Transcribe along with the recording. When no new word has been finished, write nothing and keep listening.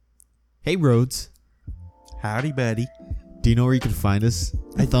Hey Rhodes, Howdy, buddy. do you know where you can find us?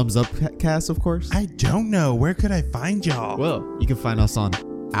 The Thumbs Up Cast, of course. I don't know. Where could I find y'all? Well, you can find us on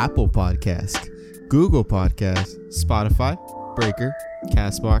Apple Podcast, Google Podcast, Spotify, Breaker,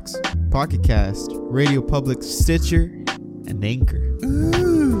 Castbox, Pocket Cast, Radio Public, Stitcher, and Anchor.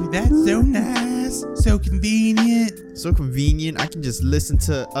 Ooh, that's so nice. So convenient. So convenient. I can just listen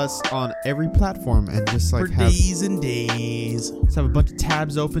to us on every platform and just like For days and days. just have a bunch of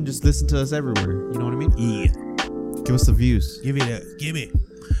tabs open. Just listen to us everywhere. You know what I mean? Yeah. Give us the views. Give it.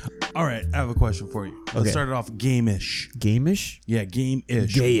 All right, I have a question for you. Let's Okay. start it off game-ish. Game-ish? Yeah,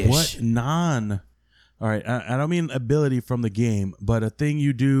 game-ish. Gayish. What all right, I don't mean ability from the game, but a thing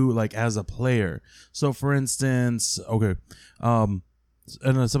you do like as a player. So for instance, okay,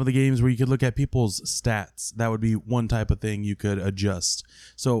 in some of the games where you could look at people's stats, that would be one type of thing you could adjust.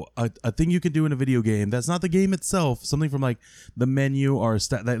 So a thing you could do in a video game that's not the game itself, something from like the menu or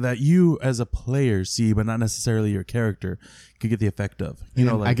stat that you as a player see, but not necessarily your character, could get the effect of. You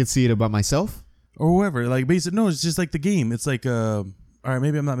know, like, I could see it about myself. or whoever. Like basic. No, it's just like the game. It's like all right,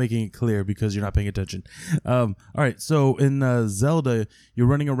 maybe I'm not making it clear because you're not paying attention. All right, so in Zelda, you're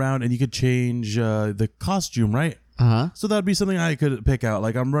running around and you could change the costume, right? Uh-huh. So that'd be something I could pick out.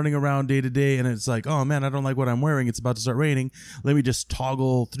 Like I'm running around day to day, and it's like, oh man, I don't like what I'm wearing. It's about to start raining. Let me just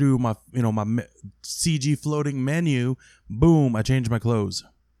toggle through my, my CG floating menu. Boom, I changed my clothes.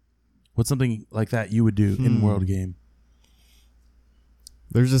 What's something like that you would do in world game?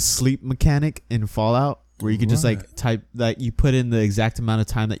 There's a sleep mechanic in Fallout where you can just like type that you put in the exact amount of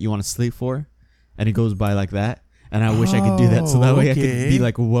time that you want to sleep for, and it goes by like that. And I wish I could do that so that way I could be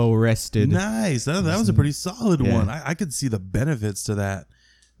like well rested. Nice. That was a pretty solid Yeah. one. I could see the benefits to that,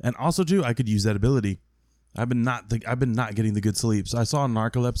 and also too, I could use that ability. I've been not getting the good sleep. So I saw a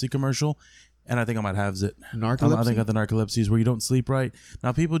narcolepsy commercial, and I think I might have it. Narcolepsy? I think I got the narcolepsy is where you don't sleep right.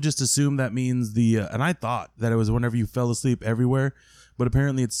 Now people just assume that means and I thought that it was whenever you fell asleep everywhere, but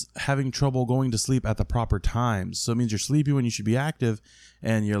apparently it's having trouble going to sleep at the proper times. So it means you're sleepy when you should be active,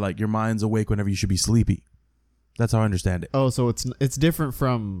 and you're like your mind's awake whenever you should be sleepy. That's how I understand it. Oh, so it's different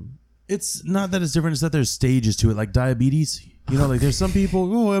from. It's not that it's different. It's that there's stages to it, like diabetes. You know, like there's some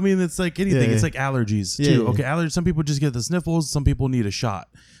people. Oh, I mean, it's like anything. Yeah. It's like allergies Yeah, too. yeah. Okay, allergies. Some people just get the sniffles. Some people need a shot.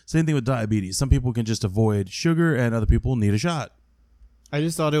 Same thing with diabetes. Some people can just avoid sugar, and other people need a shot. I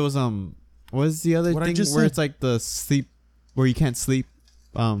just thought it was what is the other What I thing just where said. it's like the sleep where you can't sleep?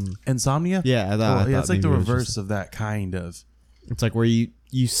 Insomnia. Yeah, I thought it's like the maybe it was reverse just- of that kind of. It's like where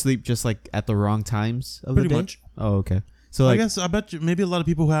you sleep just like at the wrong times of Pretty the day. much. Oh, okay. So I like guess I bet you maybe a lot of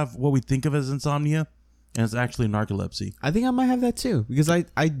people who have what we think of as insomnia, and it's actually narcolepsy. I think I might have that too because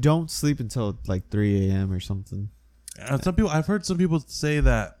I don't sleep until like 3 a.m. or something. I've heard some people say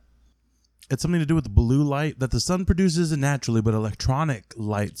that it's something to do with the blue light that the sun produces it naturally, but electronic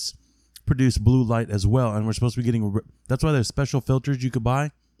lights produce blue light as well, and we're supposed to be getting. That's why there's special filters you could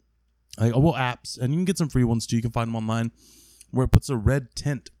buy, like apps, and you can get some free ones too. You can find them online, where it puts a red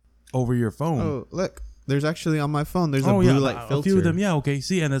tint over your phone. Oh, look. There's actually on my phone. There's a blue light filter. A few of them, yeah, okay.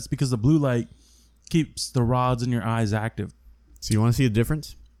 See, and that's because the blue light keeps the rods in your eyes active. So you want to see the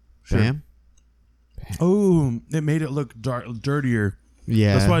difference? Sure. Bam. Oh, it made it look dirtier.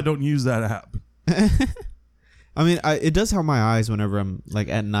 Yeah. That's why I don't use that app. I mean, it does help my eyes whenever I'm like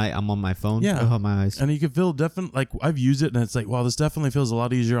at night. I'm on my phone. Yeah. It'll help my eyes. And you can feel definitely, like I've used it and it's like, wow, this definitely feels a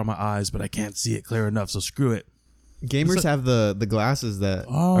lot easier on my eyes, but I can't see it clear enough, so screw it. Gamers have the glasses that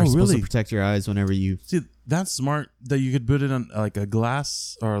Oh, are supposed really? to protect your eyes whenever you. See, that's smart that you could put it on like a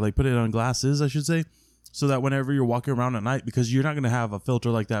glass, or like put it on glasses, I should say, so that whenever you're walking around at night, because you're not going to have a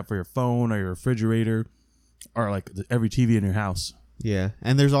filter like that for your phone or your refrigerator or like every TV in your house. Yeah,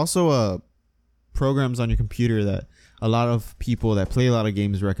 and there's also programs on your computer that a lot of people that play a lot of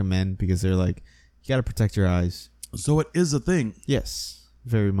games recommend because they're like, you got to protect your eyes. So it is a thing. Yes,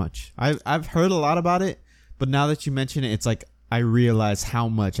 very much. I've heard a lot about it, but now that you mention it, it's like I realize how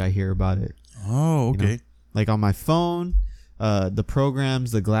much I hear about it. Oh, okay. You know? Like on my phone, the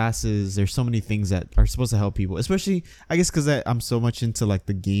programs, the glasses, there's so many things that are supposed to help people, especially I guess because I'm so much into like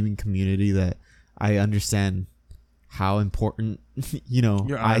the gaming community that I understand how important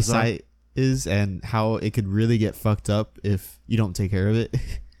Your eyes eyesight is and how it could really get fucked up if you don't take care of it.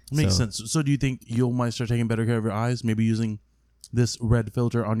 Makes sense. So do you think you might start taking better care of your eyes, maybe using this red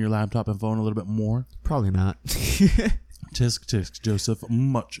filter on your laptop and phone a little bit more? Probably not. Tisk, Joseph.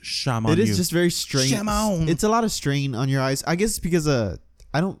 Much shame on It you. is just very strain. Shame on. It's a lot of strain on your eyes. I guess it's because I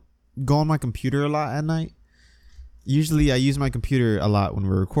don't go on my computer a lot at night. Usually I use my computer a lot when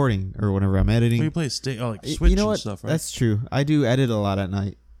we're recording or whenever I'm editing. So you play like Switch you know and what? stuff, right? That's true. I do edit a lot at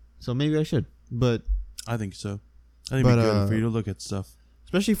night. So maybe I should. But I think so. I think it'd be good for you to look at stuff.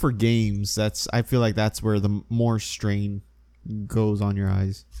 especially for games. I feel like that's where the more strain goes on your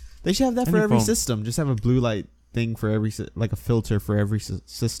eyes. They should have that for Any every phone. system. Just have a blue light thing for every like a filter for every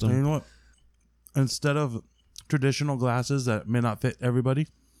system. And you know what? Instead of traditional glasses that may not fit everybody,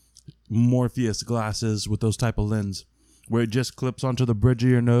 Morpheus glasses with those type of lens where it just clips onto the bridge of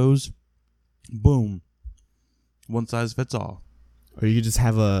your nose. Boom. One size fits all. Or you could just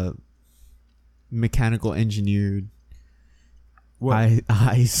have a mechanical engineered What?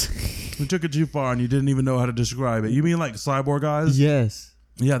 eyes. We took it too far and you didn't even know how to describe it. You mean like cyborg eyes? Yes.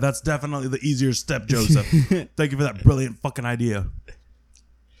 Yeah, that's definitely the easier step, Joseph. Thank you for that brilliant fucking idea.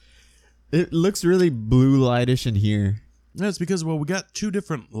 It looks really blue lightish in here. Yeah, it's because, well, we got two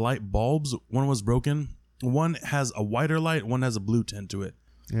different light bulbs. One was broken. One has a whiter light. One has a blue tint to it.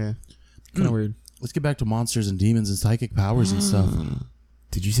 Yeah. Kind of weird. Let's get back to monsters and demons and psychic powers and stuff.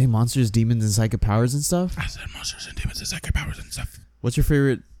 Did you say monsters, demons, and psychic powers and stuff? I said monsters and demons and psychic powers and stuff. What's your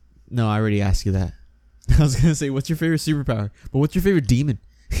favorite? No, I already asked you that. I was gonna say, what's your favorite superpower? But what's your favorite demon?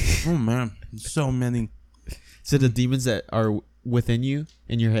 Oh, man. So many. Is it the demons that are within you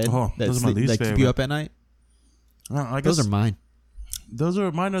in your head Oh, that, those are my least that keep you favorite. up at night? I guess Those are mine.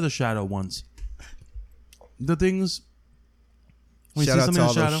 mine are the shadow ones. The things. when you Shout see out to something in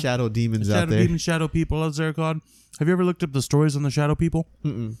all the those shadow demons out shadow there. demons, shadow people, as they're called. Have you ever looked up the stories on the shadow people?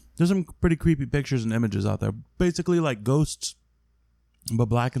 Mm-mm. There's some pretty creepy pictures and images out there. Basically like ghosts, but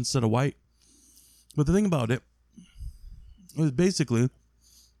black instead of white. But the thing about it is basically,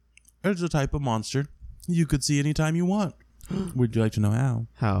 it's a type of monster you could see anytime you want. Would you like to know how?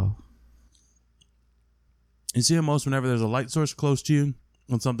 How? You see them most whenever there's a light source close to you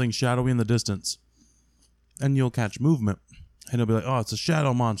and something shadowy in the distance. And you'll catch movement. And you'll be like, oh, it's a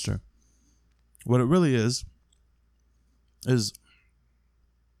shadow monster. What it really is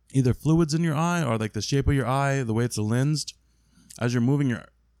either fluids in your eye or like the shape of your eye, the way it's lensed. As you're moving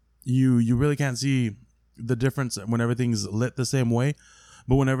you really can't see the difference when everything's lit the same way.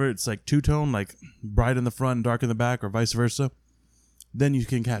 But whenever it's like two-tone, like bright in the front and dark in the back or vice versa, then you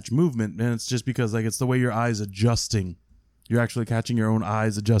can catch movement. And it's just because like it's the way your eye's adjusting. You're actually catching your own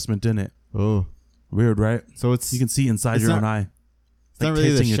eye's adjustment in it. Oh, Weird, right? so it's You can see inside It's your not- own eye. it's not like really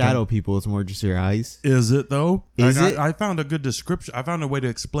the kissing your shadow people. It's more just your eyes. Is it though? Is Like, it? I found a good description. I found a way to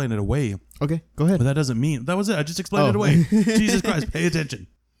explain it away. Okay, go ahead. But that doesn't mean that was it. I just explained Oh. it away. Jesus Christ, pay attention.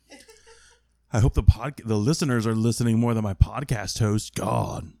 I hope the listeners are listening more than my podcast host.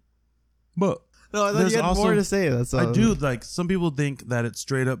 God, but No, I thought there's you had also- more to say. That's all. I do like some people think that it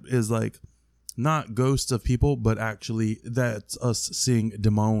straight up is like not ghosts of people, but actually that's us seeing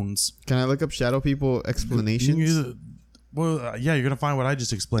demons. Can I look up shadow people explanations? Well, yeah, you're gonna find what I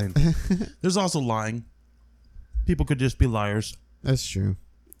just explained. There's also lying. People could just be liars. That's true.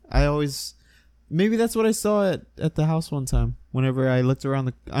 Maybe that's what I saw at the house one time. Whenever I looked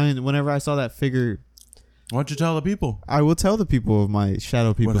around whenever I saw that figure, Why don't you tell the people? I will tell the people of my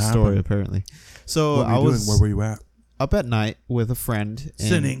shadow people What story. happened? Apparently, so What were I you was doing? Where were you at? up at night with a friend, and,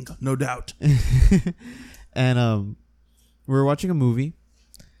 Sinning, no doubt. and we were watching a movie.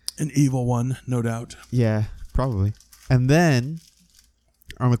 An evil one, no doubt. Yeah, probably. And then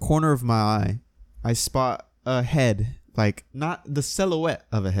on the corner of my eye, I spot a head, like not the silhouette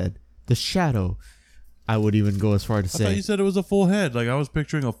of a head, the shadow. I would even go as far to I thought say. you said it was a full head. Like I was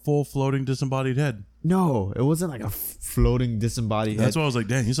picturing a full floating disembodied head. No, it wasn't like a floating disembodied head. That's why I was like,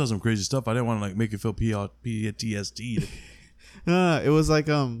 dang, you saw some crazy stuff. I didn't want to like make you feel PTSD. It was like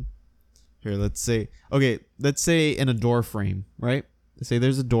here, let's say in a door frame, right? Let's say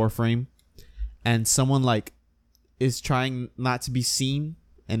there's a door frame and someone like is trying not to be seen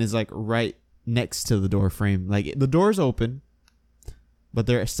and is like right next to the door frame. Like the door's open, but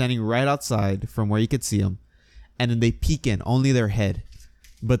they're standing right outside from where you could see them, and then they peek in, only their head.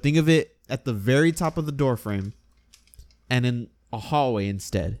 But think of it at the very top of the door frame and in a hallway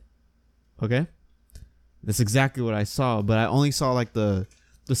instead. Okay? That's exactly what I saw, but I only saw like the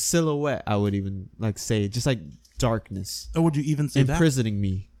silhouette, I would even like say, just like darkness Oh, would you even say imprisoning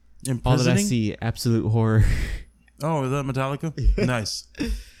me. that? All that I Imprisoning? see, absolute horror. Oh, is that Metallica? Nice.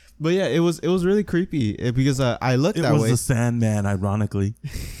 But yeah, it was really creepy because I looked It that was way. the Sandman, ironically.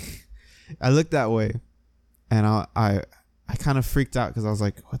 I looked that way, and I kind of freaked out because I was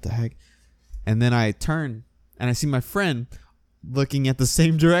like, "What the heck?" And then I turn and I see my friend looking at the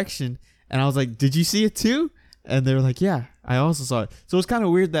same direction, and I was like, "Did you see it too?" And they were like, "Yeah, I also saw it." So it's kind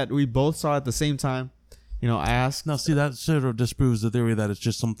of weird that we both saw it at the same time. You know, I asked. Now, see, that sort of disproves the theory that it's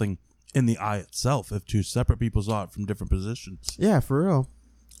just something in the eye itself. If two separate people saw it from different positions, Yeah, for real.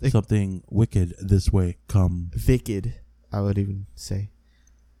 something wicked this way come. Wicked, I would even say.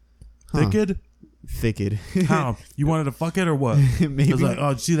 Huh. Wicked? thicket. How? You wanted to fuck it or what? Maybe. It's like,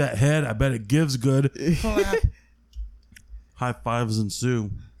 oh, see that head? I bet it gives good. High fives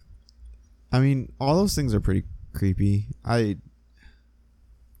ensue. I mean, all those things are pretty creepy.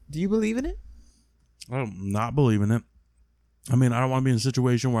 Do you believe in it? I don't not believe in it. I mean, I don't want to be in a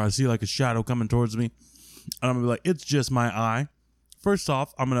situation where I see like a shadow coming towards me, and I'm gonna be like, it's just my eye. First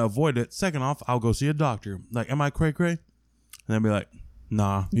off, I'm gonna avoid it. Second off, I'll go see a doctor. Like, am I cray cray? And then be like,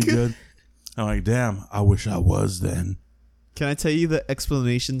 nah, you good? I'm like, damn, I wish I was then. Can I tell you the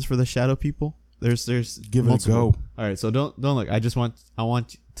explanations for the shadow people? There's Give multiple. it a go. All right, so don't look. I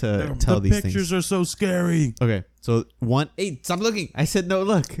want to tell The these pictures things. are so scary. Okay, so one. Hey, stop looking! I said no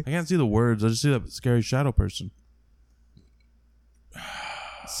look. I can't see the words. I just see that scary shadow person.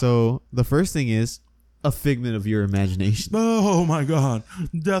 So the first thing is a figment of your imagination. Oh my god,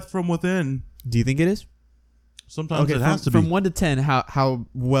 death from within. Do you think it is? Sometimes Okay, it has to from be. 1 to 10, how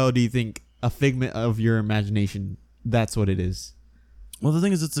well do you think a figment of your imagination? That's what it is. Well, the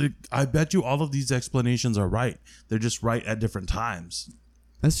thing is, I bet you all of these explanations are right. They're just right at different times.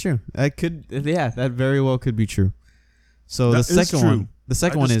 That's true. That very well could be true. So That the is second true. one, I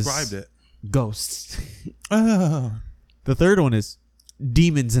is described it. ghosts. Ah. The third one is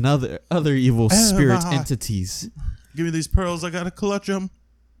demons and other evil spirit Ah. entities. Give me these pearls. I gotta clutch them.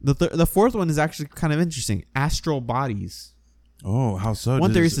 The fourth one is actually kind of interesting. Astral bodies. Oh, how so?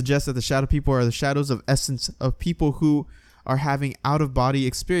 One theory suggests that the shadow people are the shadows of essence of people who are having out of body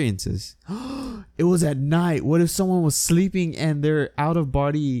experiences. It was at night. What if someone was sleeping and their out of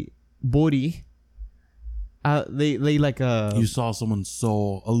body they like a You saw someone's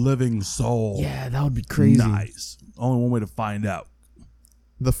soul, a living soul. yeah, that would be crazy. Nice. Only one way to find out.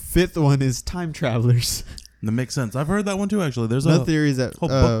 The fifth one is time travelers. That makes sense. I've heard that one too. Actually, there's Another a theory is that whole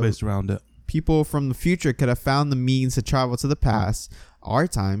book based around it. people from the future could have found the means to travel to the past, our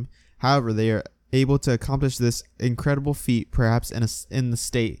time. However, they are able to accomplish this incredible feat, perhaps in the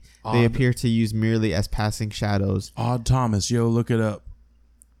state they Odd. appear to use merely as passing shadows. Odd Thomas, yo, look it up.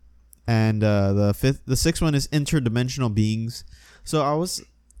 And the sixth one is interdimensional beings. So I was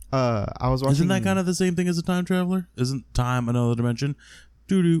watching. Isn't that kind of the same thing as a time traveler? Isn't time another dimension?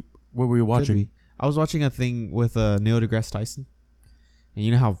 Doo-doo. What were you Could watching? be. I was watching a thing with Neil deGrasse Tyson, and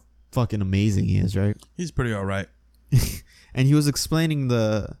you know how fucking amazing he is, right? He's pretty all right. And he was explaining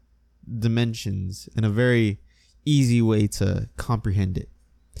the dimensions in a very easy way to comprehend it.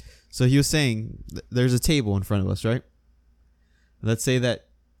 So he was saying there's a table in front of us, right? Let's say that.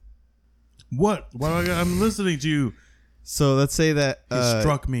 What? I'm listening to you. So let's say that He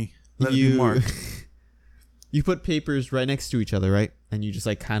struck me. Let it be you marked. you put papers right next to each other, right? And you just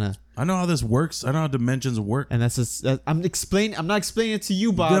like kind of. I know how this works. I know how dimensions work. And that's just. I'm not explaining it to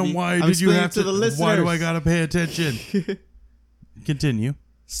you, Bobby. Then why I'm did you explaining have it to the listeners? Why do I gotta pay attention? Continue.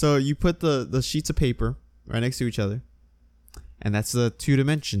 So you put the sheets of paper right next to each other, and that's the 2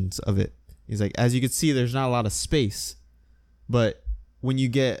 dimensions of it. He's like, as you can see, there's not a lot of space, but when you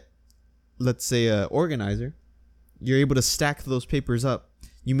get, let's say, a organizer, you're able to stack those papers up.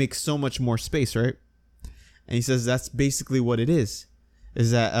 You make so much more space, right? And he says that's basically what it is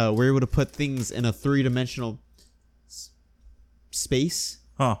that we're able to put things in a 3-dimensional space,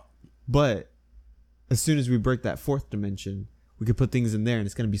 Huh. but as soon as we break that 4th dimension, we could put things in there, and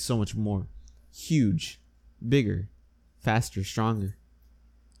it's going to be so much more huge, bigger, faster, stronger.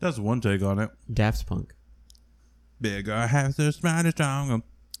 That's one take on it. Daft Punk. Bigger, faster, smarter, stronger.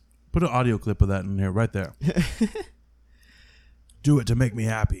 Put an audio clip of that in here, right there. Do it to make me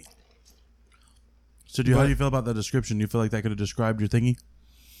happy. So, how do you feel about that description? Do you feel like that could have described your thingy?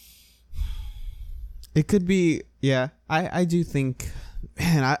 It could be, yeah. I do think,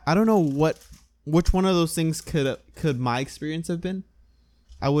 man, I don't know which one of those things could my experience have been.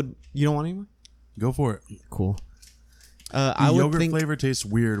 You don't want any more? Go for it. Cool. The I would yogurt think flavor tastes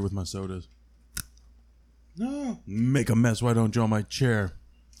weird with my sodas. No. Make a mess. Why don't you on my chair?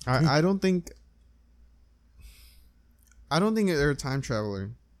 I don't think they're a time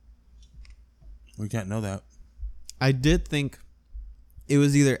traveler. We can't know that. I did think it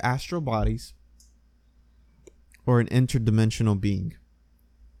was either astral bodies or an interdimensional being.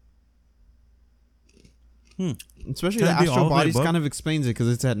 Especially Can the it be all astral of the bodies above? kind of explains it because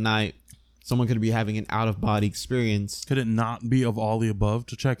it's at night. Someone could be having an out-of-body experience. Could it not be of all the above?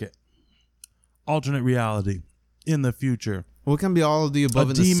 To check it. Alternate reality. In the future. Well, it can be all of the above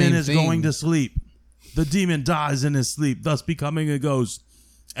A in the same demon is thing. going to sleep. The demon dies in his sleep, thus becoming a ghost,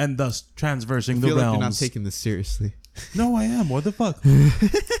 and thus transversing I the feel like realms. you're not taking this seriously. No, I am. What the fuck?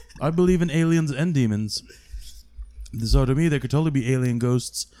 I believe in aliens and demons. So to me, there could totally be alien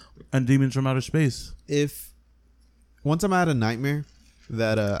ghosts and demons from outer space. If once I'm at a nightmare,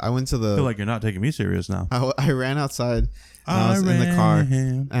 that I went to I feel the. like you're not taking me serious now. I ran outside. And I was in the car,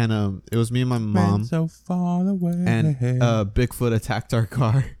 and it was me and my mom. So far away. And Bigfoot attacked our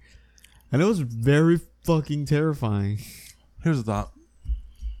car, and it was very fucking terrifying. Here's a thought. Do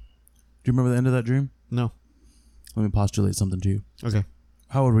you remember the end of that dream? No. Let me postulate something to you. Okay.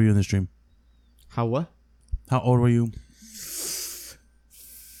 How old were you in this dream? How what? How old were you?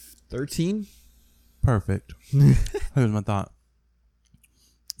 13. Perfect. Here's my thought.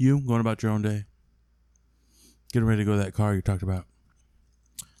 You going about your own day, getting ready to go to that car you talked about.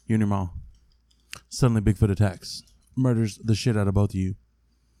 You and your mom. Suddenly Bigfoot attacks, murders the shit out of both of you.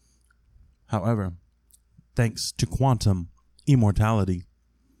 However, thanks to quantum immortality,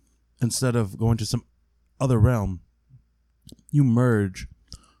 instead of going to some other realm, you merge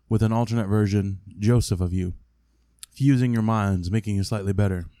with an alternate version, Joseph, of you, fusing your minds, making you slightly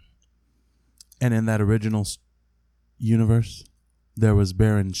better. And in that original universe, there was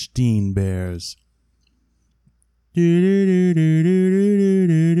Berenstein Bears.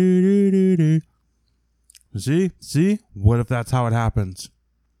 See? What if that's how it happens?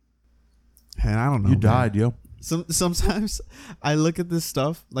 And I don't know. You died, yo. Sometimes I look at this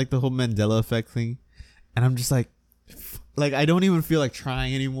stuff, like the whole Mandela effect thing, and I'm just like I don't even feel like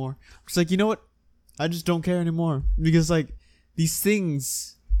trying anymore. I'm just like, you know what? I just don't care anymore because like these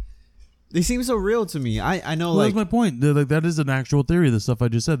things, they seem so real to me. I know, well, like that's my point. Like that is an actual theory. The stuff I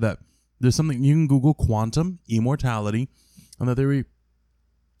just said, that there's something you can Google quantum immortality, and the theory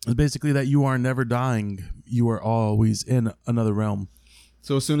is basically that you are never dying. You are always in another realm.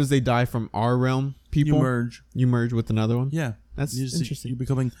 So as soon as they die from our realm, people You merge. with another one. Yeah, That's interesting. You're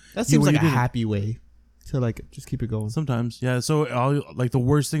becoming. That seems like a didn't. happy way to like just keep it going. Sometimes, yeah. So all like the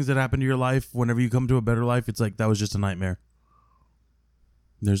worst things that happen to your life, whenever you come to a better life, it's like that was just a nightmare.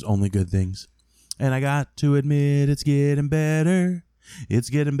 There's only good things, and I got to admit it's getting better. It's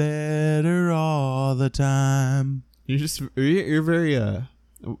getting better all the time. You're very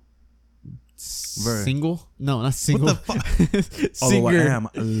single? No, not single. What the fuck? Although I am,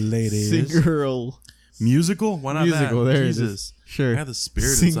 ladies. Single. Musical? Why not Musical, that? there Jesus. it is. Sure. I have the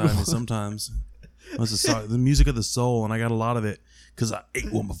spirit Single. inside me sometimes. That's the music of the soul, and I got a lot of it because I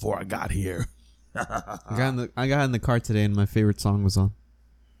ate one before I got here. I got in the car today, and my favorite song was on.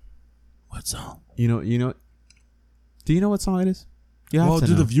 What song? You know. Do you know what song it is? You have Well, to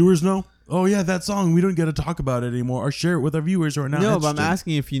do know. the viewers know? Oh yeah, that song. We don't get to talk about it anymore or share it with our viewers or not. No, but I'm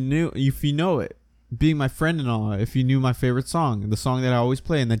asking if you know it. Being my friend and all, if you knew my favorite song, the song that I always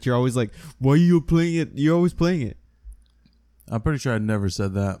play, and that you're always like, why are you playing it? You're always playing it. I'm pretty sure I never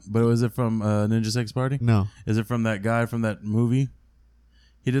said that. But was it from Ninja Sex Party? No. Is it from that guy from that movie?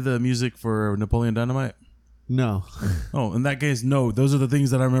 He did the music for Napoleon Dynamite? No. Oh, in that case, no. Those are the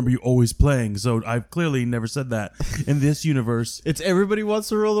things that I remember you always playing. So I've clearly never said that. In this universe. It's Everybody Wants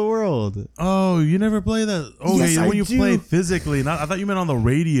to Rule the World. Oh, you never play that? Oh, Yes, yeah, I when you do. play physically. I thought you meant on the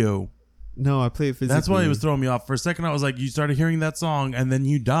radio. No, I play it physically. That's why it was throwing me off. For a second, I was like, you started hearing that song and then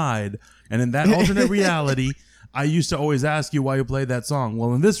you died. And in that alternate reality, I used to always ask you why you played that song.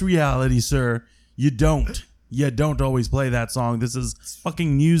 Well, in this reality, sir, you don't. You don't always play that song. This is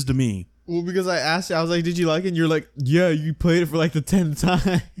fucking news to me. Well, because I asked you, I was like, did you like it? And you're like, yeah, you played it for like the 10th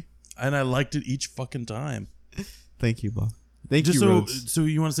time. And I liked it each fucking time. Thank you, Bob. Thank Just you, so, Rhodes. so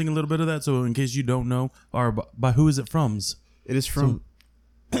you want to sing a little bit of that? So in case you don't know, or by who is it from? It is from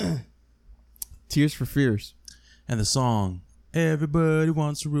Tears for Fears. And the song, Everybody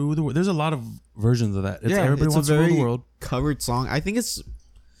Wants to Rule the World. There's a lot of versions of that. It's Yeah, Everybody it's Wants a to Rule very the World. covered song. I think it's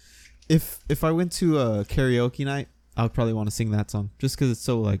if I went to a karaoke night, I would probably want to sing that song just because it's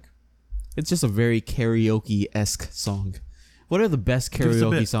so like it's just a very karaoke-esque song. What are the best Give us a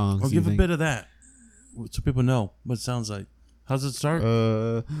karaoke bit. songs? Or do you give a think? bit of that so people know what it sounds like. How's it start?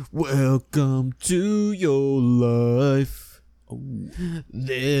 Welcome to your life.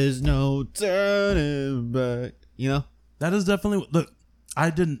 There's no turning back. You know? That is definitely look.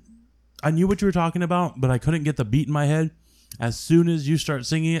 I knew what you were talking about, but I couldn't get the beat in my head. As soon as you start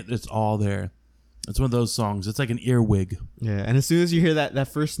singing it, it's all there. It's one of those songs. It's like an earwig. Yeah, and as soon as you hear that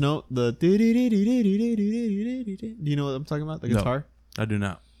first note, the do you know what I'm talking about? The No. guitar? I do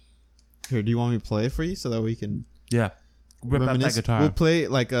not. Here, do you want me to play it for you so that we can Yeah, rip out that reminisce? guitar, We'll play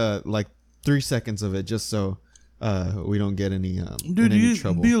like 3 seconds of it just so we don't get any dude. in any You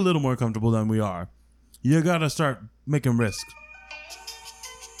trouble. be a little more comfortable than we are. You gotta start making risks.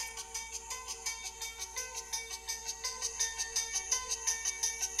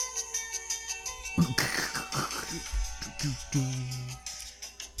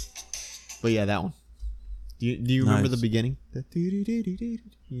 But yeah, that one. Do you remember Nice. the beginning? Oh,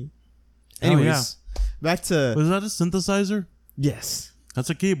 Anyways, yeah. back to Was that a synthesizer? yes. That's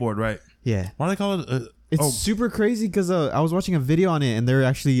a keyboard, right? Yeah. Why do they call it? It's super crazy because I was watching a video on it and they're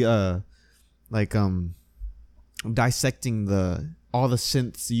actually like dissecting all the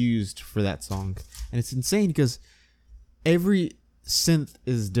synths used for that song, and it's insane because every synth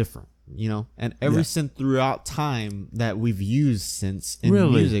is different, you know, and every synth throughout time that we've used synths in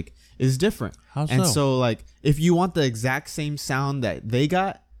music is different. How so? And so like if you want the exact same sound that they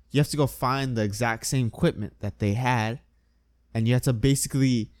got, you have to go find the exact same equipment that they had, and you have to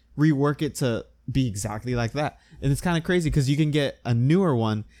basically rework it to be exactly like that. And it's kind of crazy because you can get a newer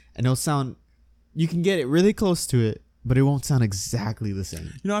one and it'll sound, you can get it really close to it, but it won't sound exactly the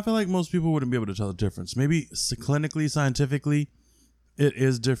same. You know, I feel like most people wouldn't be able to tell the difference. Maybe clinically, scientifically, it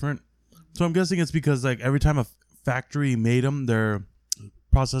is different. So I'm guessing it's because like every time a factory made them, their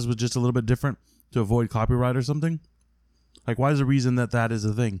process was just a little bit different to avoid copyright or something. Like, why is the reason that is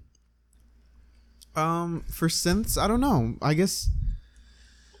a thing? For synths, I don't know. I guess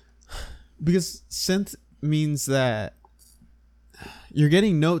because synth means that you're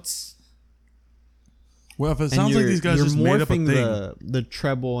getting notes. Well, if it sounds like these guys just made up a thing, the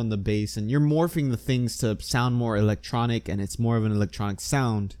treble and the bass, and you're morphing the things to sound more electronic, and it's more of an electronic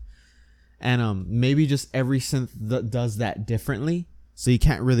sound. And maybe just every synth does that differently, so you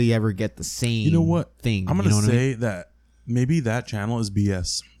can't really ever get the same. You know what thing? I'm gonna say that maybe that channel is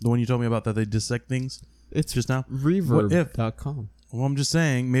BS. The one you told me about that they dissect things. It's just now Reverb.com. Well, I'm just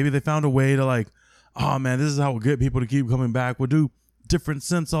saying maybe they found a way to like, oh man, this is how we'll get people to keep coming back. We'll do different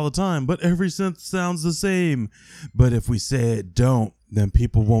synths all the time, but every synth sounds the same. But if we say it don't, then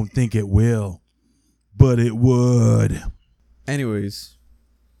people won't think it will. But it would. Anyways,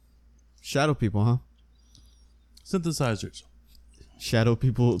 shadow people, huh? Synthesizers. Shadow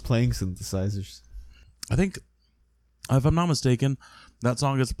people playing synthesizers. I think, if I'm not mistaken, that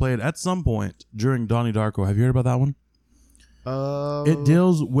song gets played at some point during Donnie Darko. Have you heard about that one? It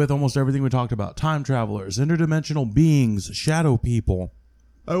deals with almost everything we talked about. Time travelers, interdimensional beings, shadow people.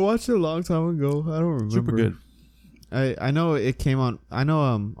 I watched it a long time ago. I don't remember. Super good. I know it came on. I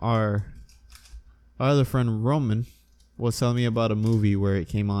know our other friend Roman was telling me about a movie where it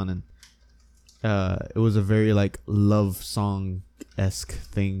came on, and it was a very like love song-esque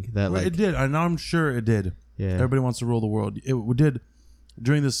thing that Well, like it did. I'm sure it did. Yeah. Everybody wants to rule the world. It did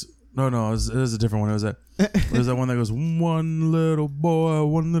during this. No, it was a different one. It was that one that goes, one little boy,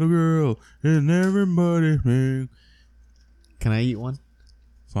 one little girl, and everybody. Can I eat one?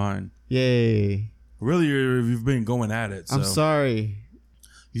 Fine. Yay. Really, you've been going at it. So I'm sorry.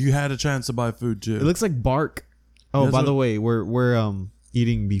 You had a chance to buy food too. It looks like bark. Oh, That's by the way, we're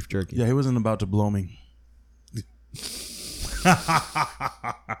eating beef jerky. Yeah, he wasn't about to blow me.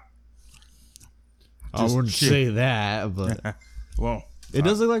 I wouldn't say that, but well, it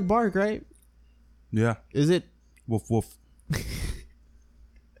does look like bark, right? Yeah. Is it? Woof woof.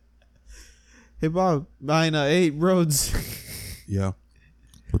 Hey Bob, hey Rhodes. Yeah.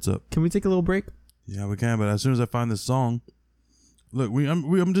 What's up? Can we take a little break? Yeah, we can. But as soon as I find this song, look,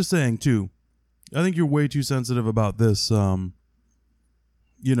 I'm just saying too. I think you're way too sensitive about this.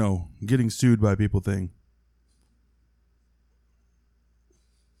 Getting sued by people thing.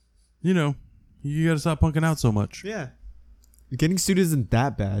 You got to stop punking out so much. Yeah. Getting sued isn't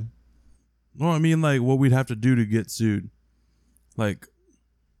that bad. Well, I mean, like, what we'd have to do to get sued. Like,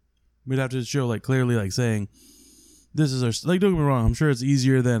 we'd have to show, like, clearly, like, saying, this is our... Like, don't get me wrong. I'm sure it's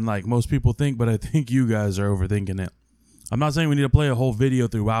easier than, like, most people think, but I think you guys are overthinking it. I'm not saying we need to play a whole video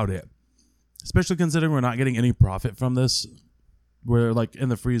throughout it. Especially considering we're not getting any profit from this. We're, like, in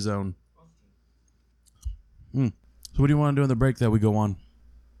the free zone. So what do you want to do in the break that we go on?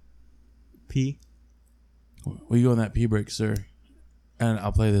 Pee. Well, you go on that pee break, sir. And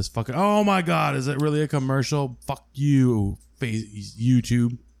I'll play this fucking... Oh, my God. Is it really a commercial? Fuck you,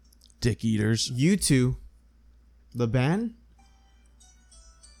 YouTube. Dick eaters. U2. The band?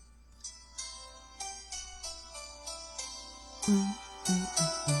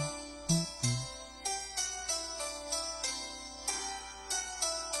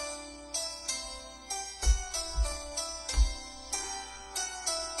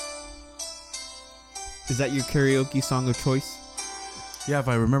 Is that your karaoke song of choice? Yeah, if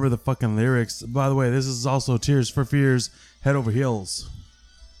I remember the fucking lyrics. By the way, this is also Tears for Fears, Head Over Heels.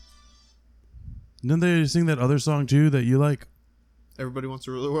 Didn't they sing that other song too that you like? Everybody Wants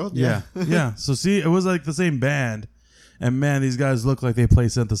to Rule the World? Yeah. Yeah. So see, it was like the same band. And man, these guys look like they play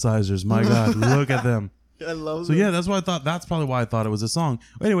synthesizers. My God, look at them. I love So yeah, that's probably why I thought it was a song.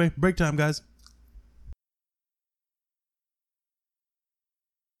 Anyway, break time, guys.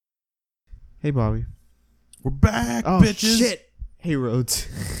 Hey, Bobby. We're back, Oh, bitches. shit. Hey, Rhodes.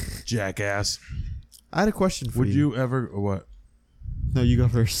 Jackass. I had a question for you. Would you ever, or what? No, you go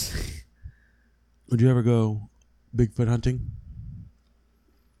first. Would you ever go Bigfoot hunting?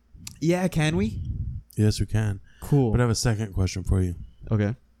 Yeah, can we? Yes, we can. Cool. But I have a second question for you.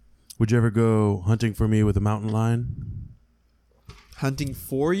 Okay. Would you ever go hunting for me with a mountain lion? Hunting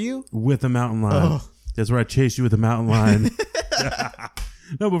for you? With a mountain lion. Oh. That's where I chase you with a mountain lion.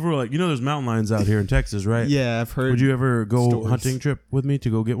 No, but for like, there's mountain lions out here in Texas, right? Yeah, I've heard. Would you ever go stories. hunting trip with me to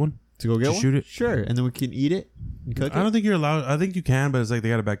go get one? To go get to one? shoot it? Sure, and then we can eat it and cook it. I don't think you're allowed. I think you can, but it's like they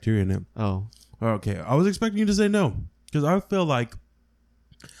got a bacteria in it. Oh. Okay, I was expecting you to say no because I feel like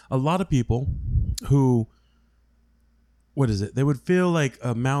a lot of people who, what is it? They would feel like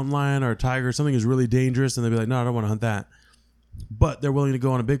a mountain lion or a tiger or something is really dangerous, and they'd be like, "No, I don't want to hunt that." But they're willing to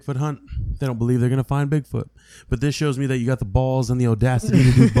go on a Bigfoot hunt. They don't believe they're going to find Bigfoot. But this shows me that you got the balls and the audacity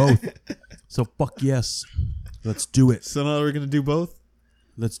to do both. So fuck yes, let's do it. So now we're gonna do both.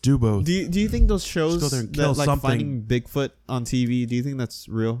 Let's do both. Do you think those shows go there and kill that like something. finding Bigfoot on TV? Do you think that's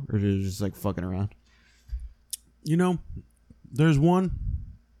real, or they're just like fucking around? There's one.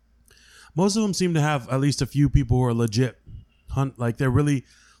 Most of them seem to have at least a few people who are legit hunt, like they're really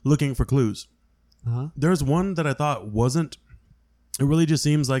looking for clues. Uh-huh. There's one that I thought wasn't. It really just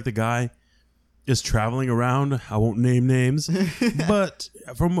seems like the guy is traveling around. I won't name names, but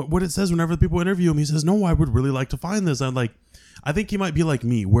from what it says, whenever people interview him, he says, "No, I would really like to find this." I'm like, I think he might be like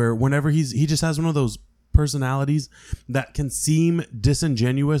me, where whenever he just has one of those personalities that can seem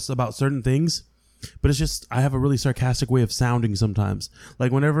disingenuous about certain things, but it's just I have a really sarcastic way of sounding sometimes.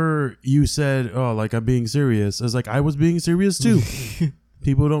 Like whenever you said, "Oh, like I'm being serious," I was like, I was being serious too.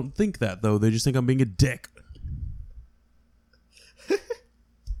 People don't think that though; they just think I'm being a dick.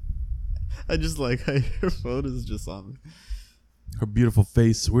 I just like how your phone is just on. Her beautiful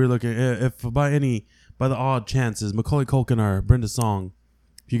face. We're looking if by the odd chances, Macaulay Culkin or Brenda Song,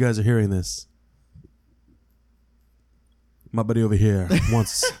 if you guys are hearing this, my buddy over here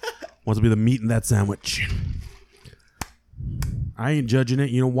wants to be the meat in that sandwich. I ain't judging it.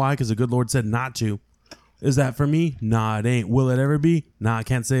 You know why? Because the good Lord said not to. Is that for me? Nah, it ain't. Will it ever be? Nah, I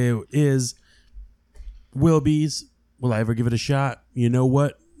can't say it is. Will be's. Will I ever give it a shot? You know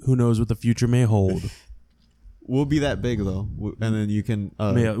what? Who knows what the future may hold. We'll be that big though, and then you can.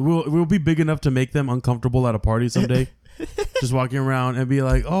 Yeah, we'll be big enough to make them uncomfortable at a party someday. Just walking around and be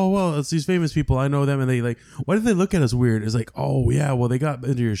like, "Oh well, it's these famous people. I know them." And they like, why do they look at us weird? It's like, "Oh yeah, well they got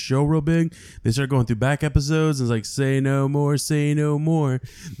into your show real big. They started going through back episodes. And it's like, say no more, say no more.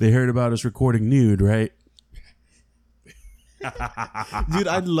 They heard about us recording nude, right?" Dude,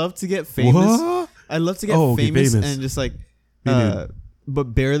 I'd love to get famous. What? I'd love to get famous and just like,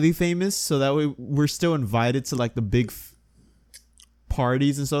 but barely famous, so that way we're still invited to like the big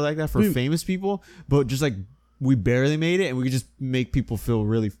parties and stuff like that for famous people, but just like we barely made it and we could just make people feel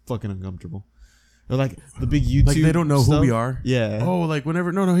really fucking uncomfortable. Or like the big YouTube, like they don't know stuff. who we are. Yeah. Oh, like whenever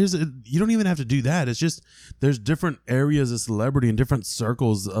you don't even have to do that. It's just there's different areas of celebrity and different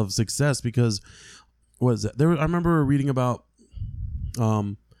circles of success because what is that? I remember reading about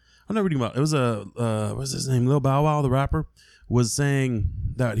I'm not reading about it was what's his name? Lil Bow Wow, the rapper, was saying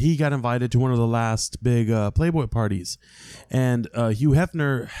that he got invited to one of the last big Playboy parties, and Hugh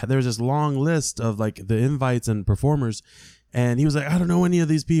Hefner, there's this long list of like the invites and performers, and he was like, I don't know any of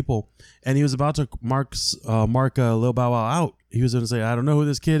these people, and he was about to mark Lil Bow Wow out. He was going to say, I don't know who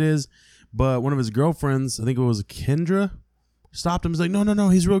this kid is, but one of his girlfriends, I think it was Kendra, stopped him. He's like, no,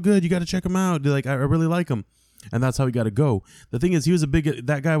 he's real good. You got to check him out. Like, I really like him. And that's how he got to go. The thing is,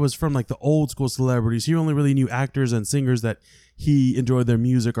 that guy was from like the old school celebrities. He only really knew actors and singers that he enjoyed their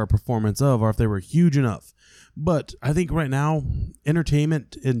music or performance of, or if they were huge enough. But I think right now,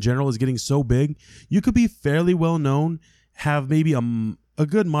 entertainment in general is getting so big. You could be fairly well known, have maybe a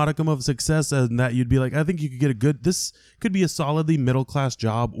good modicum of success, and that you'd be like, I think you could get this could be a solidly middle class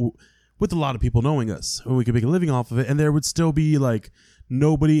job with a lot of people knowing us, and we could make a living off of it. And there would still be like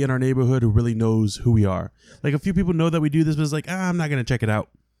nobody in our neighborhood who really knows who we are. Like a few people know that we do this, but it's like, I'm not going to check it out.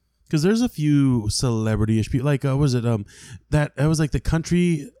 Because there's a few celebrity-ish people, like, was it, that was like the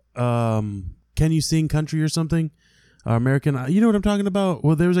country, Can You Sing Country or something? American, you know what I'm talking about?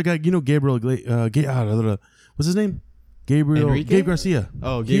 Well, there was a guy, Gabriel, what's his name? Gabe Garcia.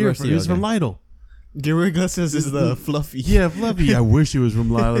 Oh, Gabe Garcia. He's from Lidl. Gabriel Iglesias is the Fluffy. Yeah, Fluffy. I wish he was from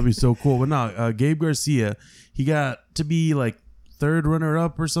Lidl. That'd be so cool. But no, Gabe Garcia, he got to be like third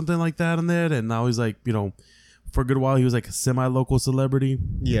runner-up or something like that on that, and now he's like, for a good while he was like a semi-local celebrity.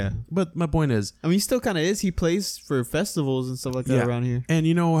 Yeah. But my point is, I mean, he still kind of is. He plays for festivals and stuff like that around here. And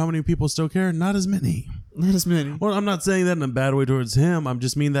you know how many people still care? Not as many. Not as many. Well, I'm not saying that in a bad way towards him. I'm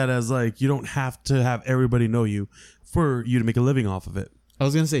just mean that as like, you don't have to have everybody know you for you to make a living off of it. I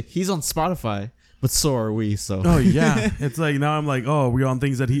was going to say, he's on Spotify, but so are we. So Oh yeah, it's like now I'm like, oh, we're on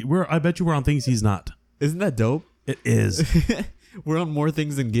things that I bet you we're on things he's not. isn't that dope? It is. We're on more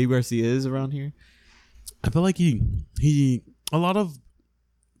things than Gabe Garcia is around here. I feel like he a lot of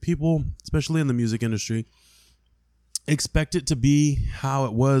people, especially in the music industry, expect it to be how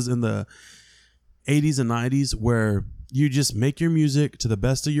it was in the 80s and 90s, where you just make your music to the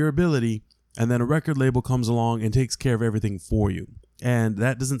best of your ability, and then a record label comes along and takes care of everything for you. And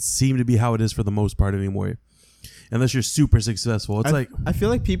that doesn't seem to be how it is for the most part anymore, unless you're super successful. It's I feel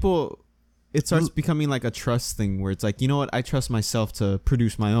like people, it starts becoming like a trust thing where it's like, you know what, I trust myself to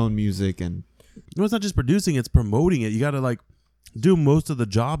produce my own music. And it's not just producing, it's promoting it. You got to like do most of the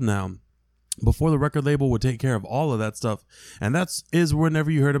job now. Before, the record label would take care of all of that stuff. And is whenever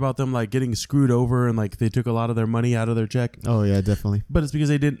you heard about them like getting screwed over and like they took a lot of their money out of their check. oh yeah, definitely. But it's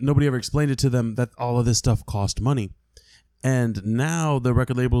because nobody ever explained it to them that all of this stuff cost money. And now the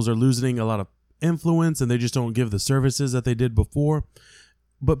record labels are losing a lot of influence and they just don't give the services that they did before.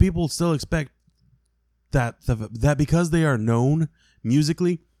 But people still expect that because they are known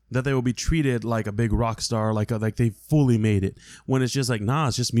musically, that they will be treated like a big rock star, like they fully made it. When it's just like, nah,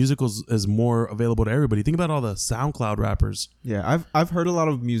 it's just musicals is more available to everybody. Think about all the SoundCloud rappers. Yeah, I've heard a lot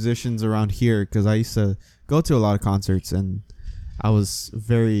of musicians around here because I used to go to a lot of concerts and I was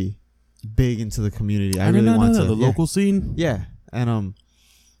very big into the community. I really want to the local scene. Yeah, and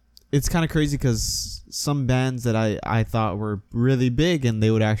it's kind of crazy because some bands that I thought were really big and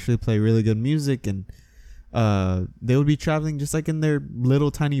they would actually play really good music, and they would be traveling just like in their little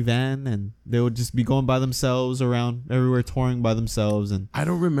tiny van, and they would just be going by themselves around everywhere, touring by themselves. And I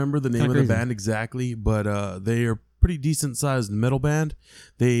don't remember the name of the band exactly, but they are pretty decent sized metal band.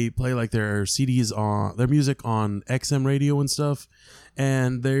 They play like their CDs on their music on XM radio and stuff,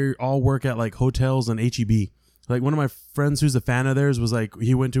 and they all work at like hotels and HEB. Like one of my friends who's a fan of theirs was like,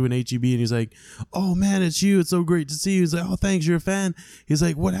 he went to an HEB and he's like, oh man, it's you. It's so great to see you. He's like, oh, thanks. You're a fan. He's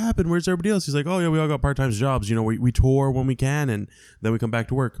like, what happened? Where's everybody else? He's like, oh yeah, we all got part-time jobs. You know, we tour when we can and then we come back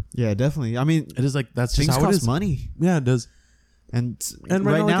to work. yeah, definitely. I mean, It is like, that's just things how it cost is. money, Yeah, it does. and And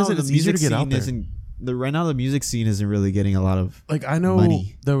right now like I said, the it's easier music to get out scene there. isn't. Right now the music scene isn't really getting a lot of Like I know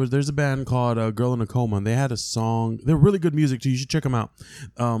money. there's a band called Girl in a Coma, and they had a song. They're really good music too. You should check them out.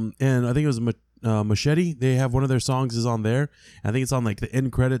 And I think it was Machete. They have one of their songs is on there. I think it's on like the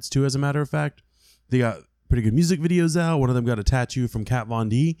end credits too. As a matter of fact, they got pretty good music videos out. One of them got a tattoo from Kat Von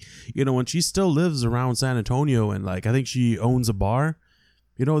D. You know, and she still lives around San Antonio, and like I think she owns a bar.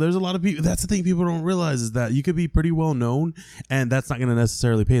 You know, there's a lot of people. That's the thing people don't realize is that you could be pretty well known, and that's not going to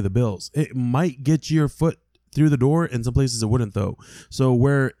necessarily pay the bills. It might get your foot through the door. In some places, it wouldn't though. So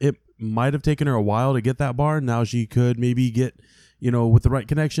where it might have taken her a while to get that bar, now she could maybe get, you know, with the right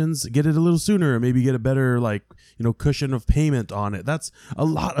connections, get it a little sooner, and maybe get a better like, you know, cushion of payment on it. That's a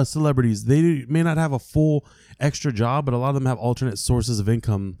lot of celebrities. They may not have a full extra job, but a lot of them have alternate sources of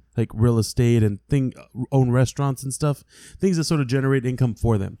income, like real estate and own restaurants and stuff, things that sort of generate income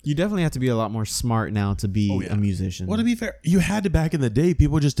for them. You definitely have to be a lot more smart now to be a musician. Well, to be fair, you had to back in the day.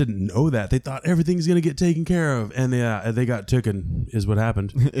 People just didn't know that. They thought everything's going to get taken care of, and they got taken is what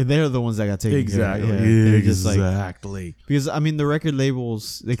happened. They're the ones that got taken Exactly. care of. Yeah, they're just like, exactly. because I mean the record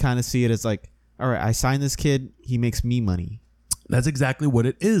labels, they kind of see it as like, all right, I signed this kid, he makes me money. That's exactly what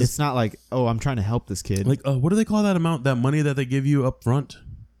it is. It's not like, oh, I'm trying to help this kid. Like, what do they call that amount? That money that they give you up front?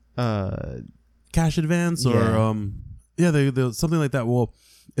 Cash advance or they something like that. Well,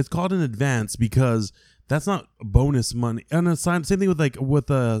 it's called an advance because that's not bonus money. And same thing with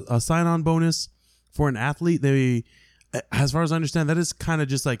a sign-on bonus for an athlete. They, as far as I understand, that is kind of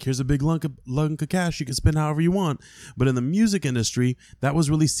just like, here's a big lunk of cash you can spend however you want. But in the music industry, that was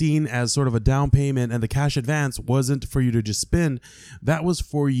really seen as sort of a down payment, and the cash advance wasn't for you to just spend. That was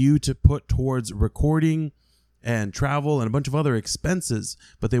for you to put towards recording and travel and a bunch of other expenses.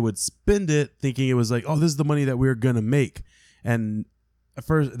 But they would spend it thinking it was like, oh, this is the money that we're going to make. And at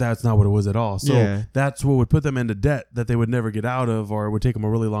first, that's not what it was at all. So that's what would put them into debt that they would never get out of, or it would take them a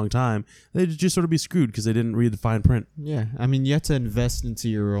really long time. They'd just sort of be screwed because they didn't read the fine print. Yeah, I mean, you have to invest into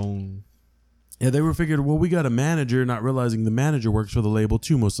your own. Yeah, they were figured, well, we got a manager, not realizing the manager works for the label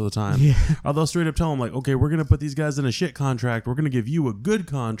too most of the time. Yeah. Or they'll straight up tell them, like, okay, we're going to put these guys in a shit contract. We're going to give you a good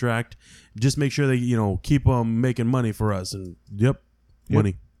contract. Just make sure they, you know, keep them making money for us. And,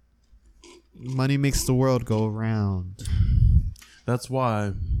 money. Money makes the world go around. That's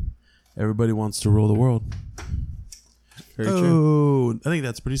why everybody wants to rule the world. Very true. I think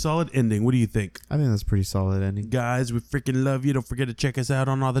that's a pretty solid ending. What do you think? I think that's a pretty solid ending. Guys, we freaking love you. Don't forget to check us out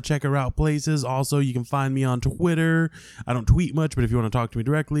on all the checker out places. Also, you can find me on Twitter. I don't tweet much, but if you want to talk to me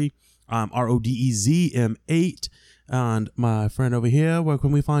directly, I'm RODEZM8. And my friend over here, where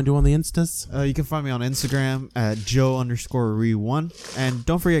can we find you on the Instas? You can find me on Instagram at Joe_Re1. And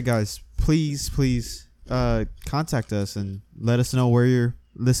don't forget, guys, please contact us and let us know where you're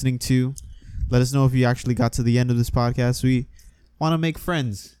listening to. Let us know if you actually got to the end of this podcast. We want to make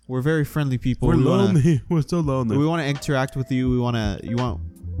friends. We're very friendly people. We're lonely. We're so lonely. We want to interact with you. We want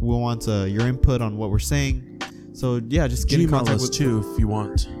your input on what we're saying. So yeah, just get in contact us with too if you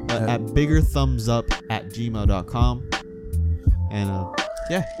want. At biggerthumbsup@gmail.com. And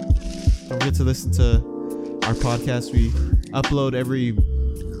yeah, don't forget to listen to our podcast. We upload every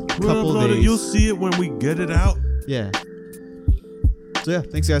couple of days. You'll see it when we get it out. Yeah. So yeah,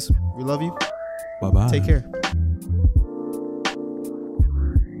 thanks guys. We love you. Bye bye. Take care.